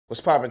What's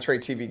poppin', Trey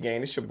TV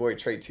gang? It's your boy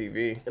Trey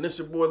TV. And it's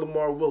your boy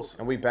Lamar Wilson.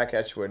 And we back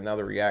at you with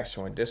another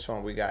reaction. With this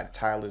one, we got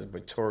TYLA's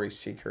Victoria's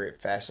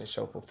Secret Fashion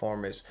Show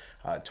Performance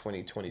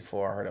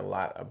 2024. I heard a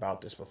lot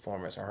about this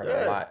performance. I heard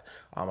a lot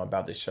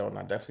about this show, and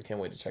I definitely can't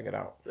wait to check it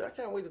out. Yeah, I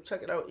can't wait to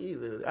check it out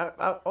either.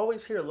 I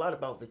always hear a lot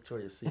about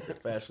Victoria's Secret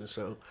Fashion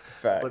Show.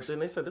 Facts. But then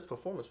they said this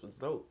performance was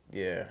dope.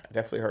 Yeah, I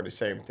definitely heard the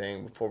same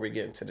thing. Before we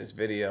get into this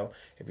video,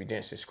 if you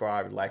didn't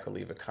subscribe, like, or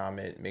leave a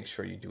comment, make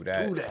sure you do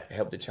that. It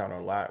helped the channel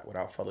a lot.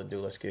 Without further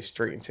ado, let's get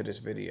straight into this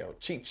video.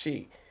 Cheat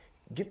sheet.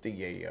 Get the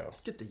yayo.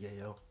 Get the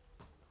yayo.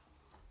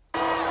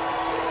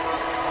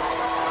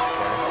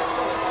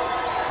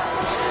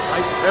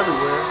 Lights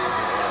everywhere.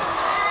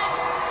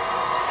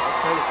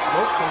 Okay,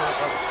 smoke coming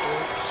up out the floor.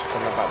 She's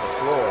coming up out the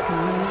floor.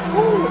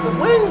 Ooh, with the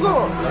wings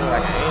on. Looks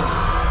like an angel.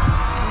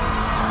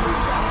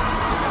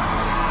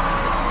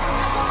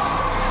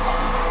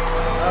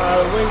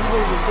 The wings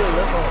moving too.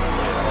 That's all.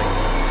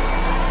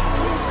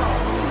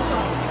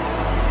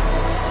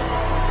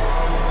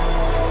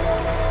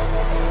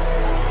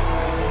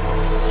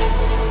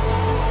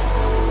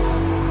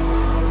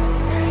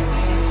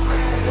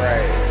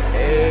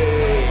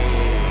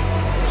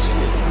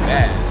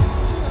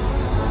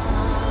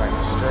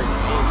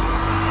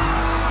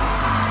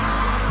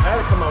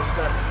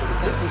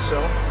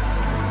 Show.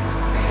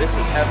 This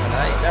is heaven.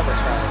 I ain't never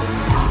trying to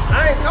leave.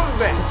 I ain't coming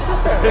back.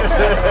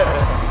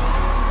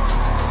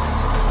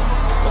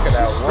 Look at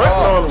that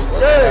walk.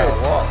 Look at that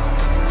walk.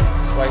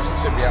 It's like she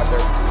should be out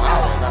there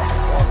modeling, not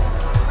performing.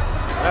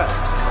 Hey,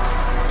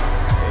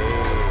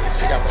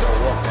 she got the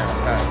whole walk down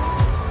pat.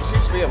 She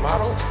used to be a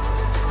model? I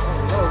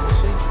don't know, but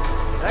she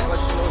act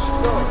like she knows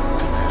she's going.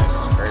 Man,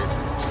 she's crazy.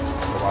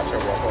 I watch her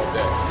walk all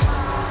day.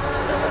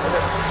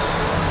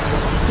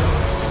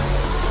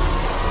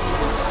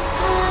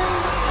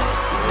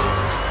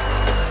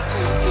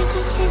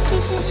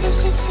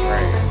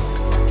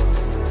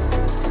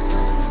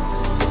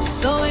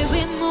 The way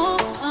we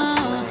move,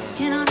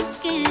 skin on the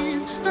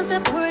skin, no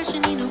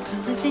separation, need no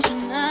conversation,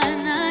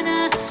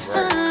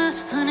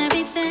 on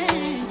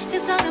everything,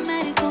 it's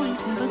automatic, going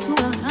 0 to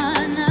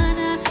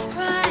 100,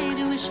 right,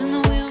 and wishing the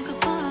wheels would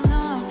fall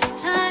off,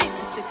 time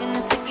is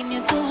ticking,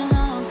 you're too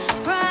long,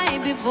 right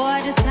before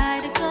I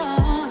decide to go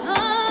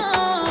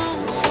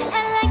home,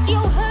 and like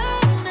you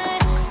heard me,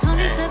 don't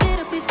deserve it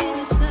up if you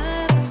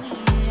deserve me,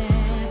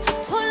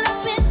 pull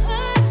up and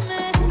hurt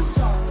me,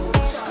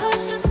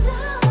 push us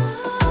down.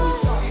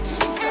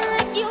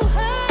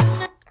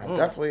 I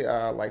definitely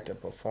like the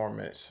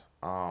performance.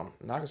 Not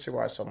gonna see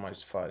why so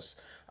much fuss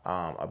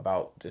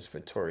about this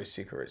Victoria's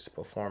Secret's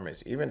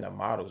performance. Even the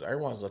models,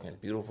 everyone's looking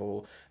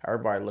beautiful.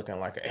 Everybody looking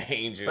like an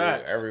angel.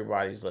 Facts.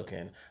 Everybody's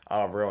looking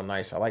real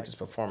nice. I like this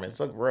performance.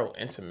 It looked real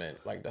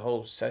intimate. Like the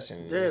whole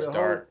session is the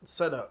dark. whole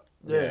setup.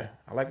 Yeah,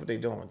 I like what they're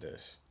doing with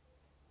this.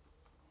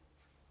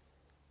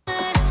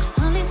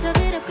 Only serve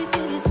it up if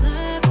you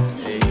deserve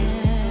me.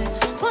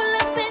 Pull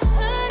up and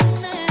hurt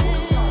me.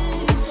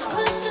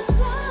 Push the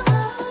start.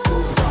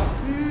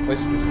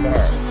 Push the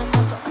start.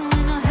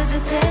 No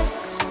hesitation.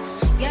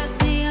 Gas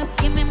me up,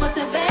 give me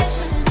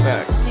motivation.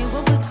 Facts. Tell me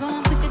what we're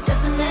going, pick a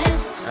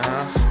destination.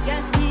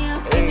 Gas me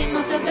up, give me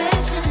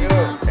motivation.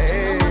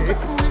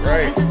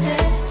 Right.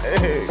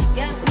 Hey.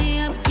 Gas me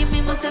up, give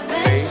me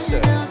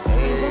motivation. Tell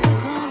me what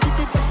we're going, pick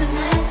a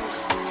destination.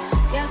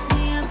 Gas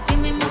me up, give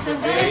me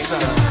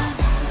motivation.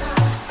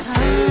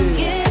 Come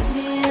give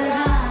me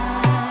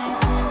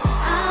life, and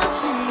I'll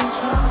change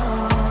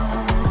yours.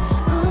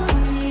 Put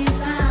me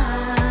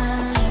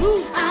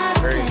signs, I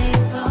stay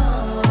for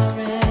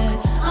it.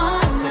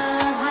 On the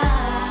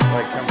high,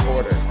 Like Kim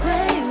Porter.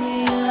 baby,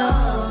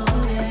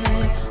 love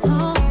it.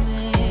 Hold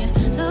me,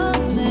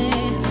 love me.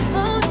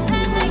 Hold me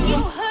like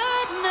you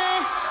hurt me.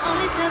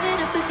 Only serve it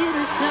up if you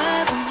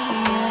deserve me.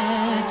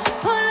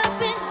 Pull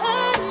up and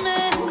hurt me.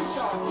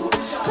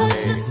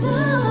 Push the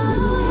start.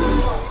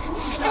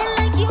 And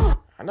like you.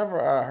 I never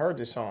heard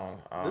this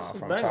song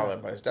from TYLA,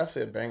 but it's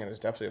definitely a banger. It's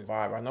definitely a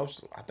vibe.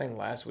 I think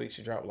last week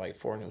she dropped like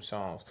 4 new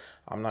songs.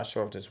 I'm not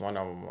sure if this one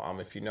of them.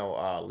 If you know,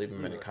 leave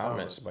them in the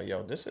comments. But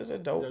yo, this is a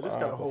dope this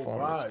got a whole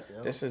performance. vibe,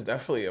 yo. This is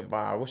definitely a vibe.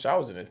 I wish I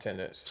was in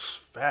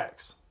attendance.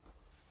 Facts.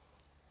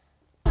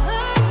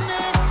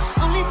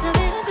 Only serve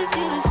it up if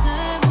you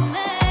deserve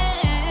me.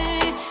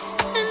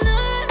 And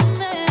hurt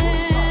me.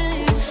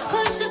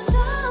 Push the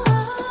start.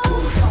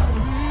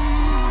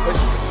 Push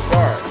the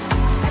start.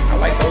 I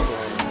like those ones.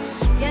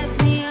 Gas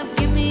me up,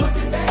 give me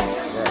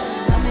motivation.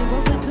 Tell me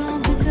what we're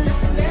going because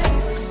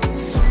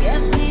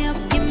gas me up,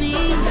 give me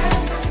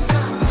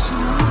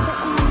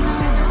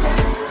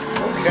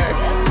Okay.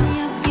 gas me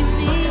up, give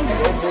me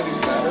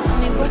tell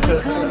me what we're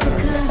going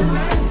because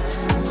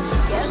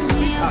gas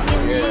me up,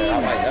 give me. Yeah,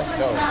 I like that's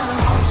dope.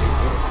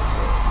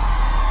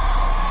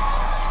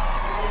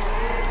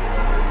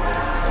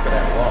 Look at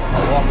that walk.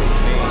 Her walk is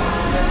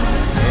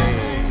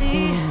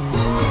mean.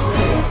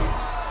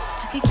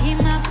 I could keep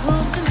my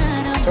cool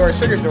tonight. Victoria's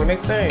Secret's doing their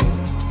thing.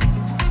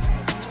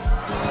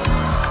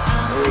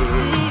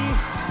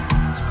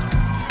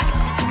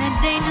 In a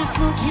dangerous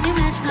mood, can you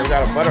match my They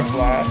got a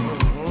butterfly.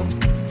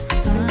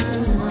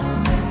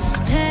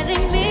 Tell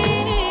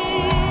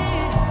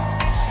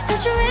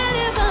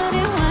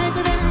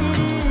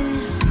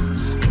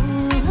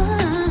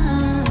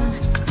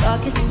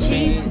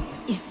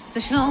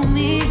show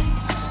me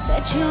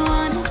that you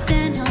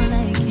understand how I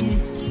like it.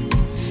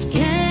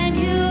 Can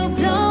you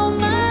blow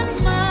my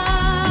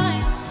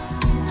mind?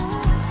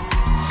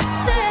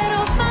 Set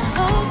off my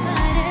whole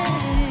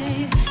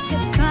body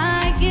if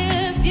I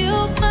give you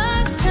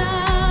my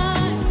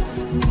time.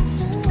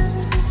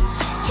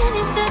 Can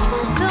you snatch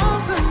my soul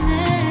from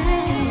me?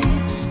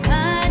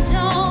 I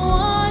don't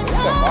want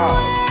no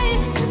way.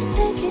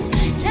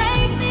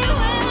 Take me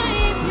where I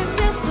ain't been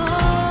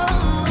before.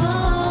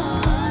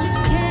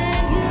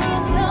 Can you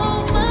blow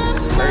my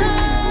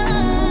mind?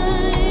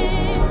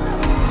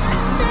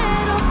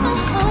 Set off my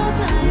whole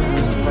body,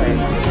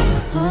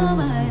 whole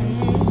body.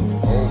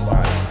 Whole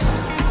body.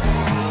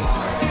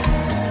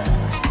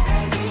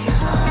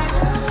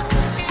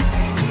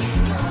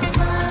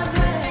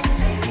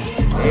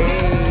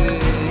 Hey,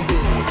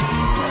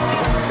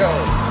 let's go.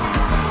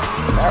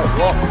 That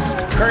walk is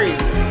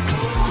crazy.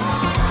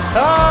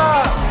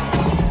 Ah!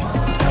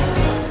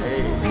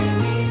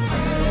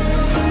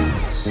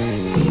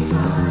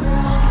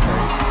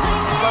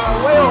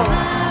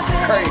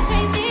 Crazy.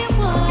 Make me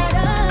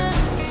water,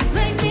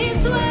 make me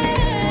sweat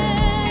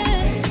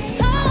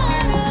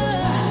harder,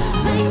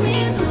 make me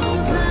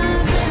lose my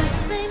breath,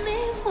 make me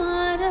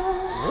water.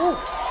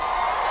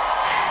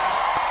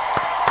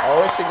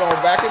 Oh, is she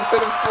going back into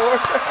the floor?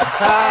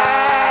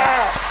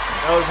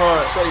 That was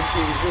hard. Straight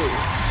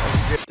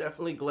TV.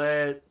 Definitely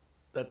glad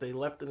that they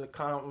left in the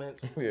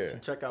comments Yeah. to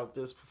check out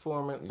this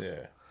performance.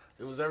 Yeah.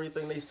 It was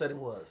everything they said it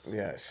was.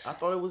 Yes. I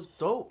thought it was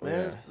dope,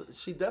 man. Yeah.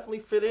 She definitely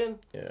fit in.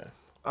 Yeah.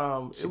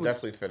 It She was,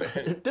 definitely fit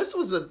in. This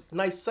was a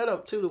nice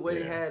setup too. The way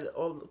they Yeah. had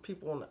all the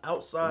people on the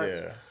outsides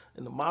Yeah.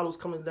 and the models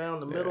coming down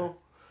the middle,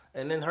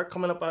 and then her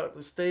coming up out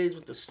the stage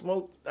with the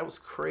smoke. That was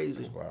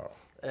crazy. Wow.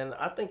 And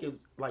I think it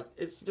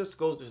just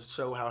goes to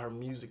show how her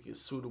music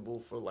is suitable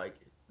for like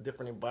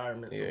different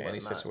environments. Yeah, and any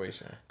whatnot.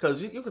 situation.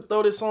 Because you could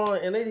throw this on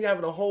and they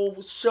having a whole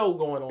show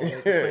going on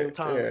at the same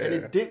time. Yeah, And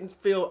yeah. it didn't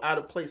feel out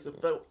of place. It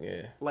felt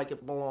Yeah. like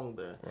it belonged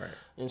there. Right.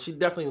 And she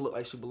definitely looked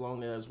like she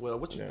belonged there as well.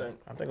 What you Yeah. think?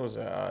 I think it was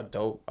a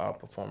dope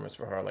performance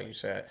for her. Like you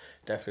said,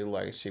 definitely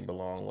like she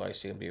belonged. Like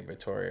she could be a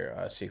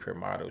Victoria Secret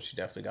model. She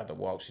definitely got the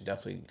walk. She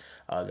definitely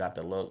got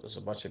the look. There's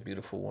a bunch of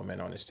beautiful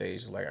women on the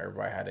stage. Like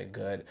everybody had a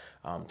good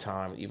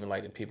time. Even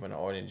like the people in the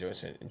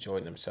audience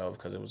enjoyed themselves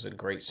because it was a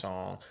great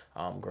song,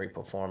 great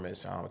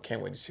performance. I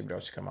can't wait to see what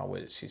else she come out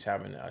with. She's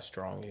having a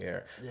strong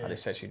year. Yeah. They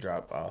said she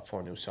dropped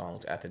 4 new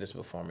songs after this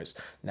performance.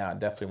 Now I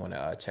definitely want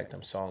to check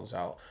them songs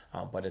out.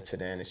 But until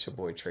then, it's your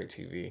boy Trey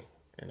TV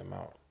in the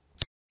mount.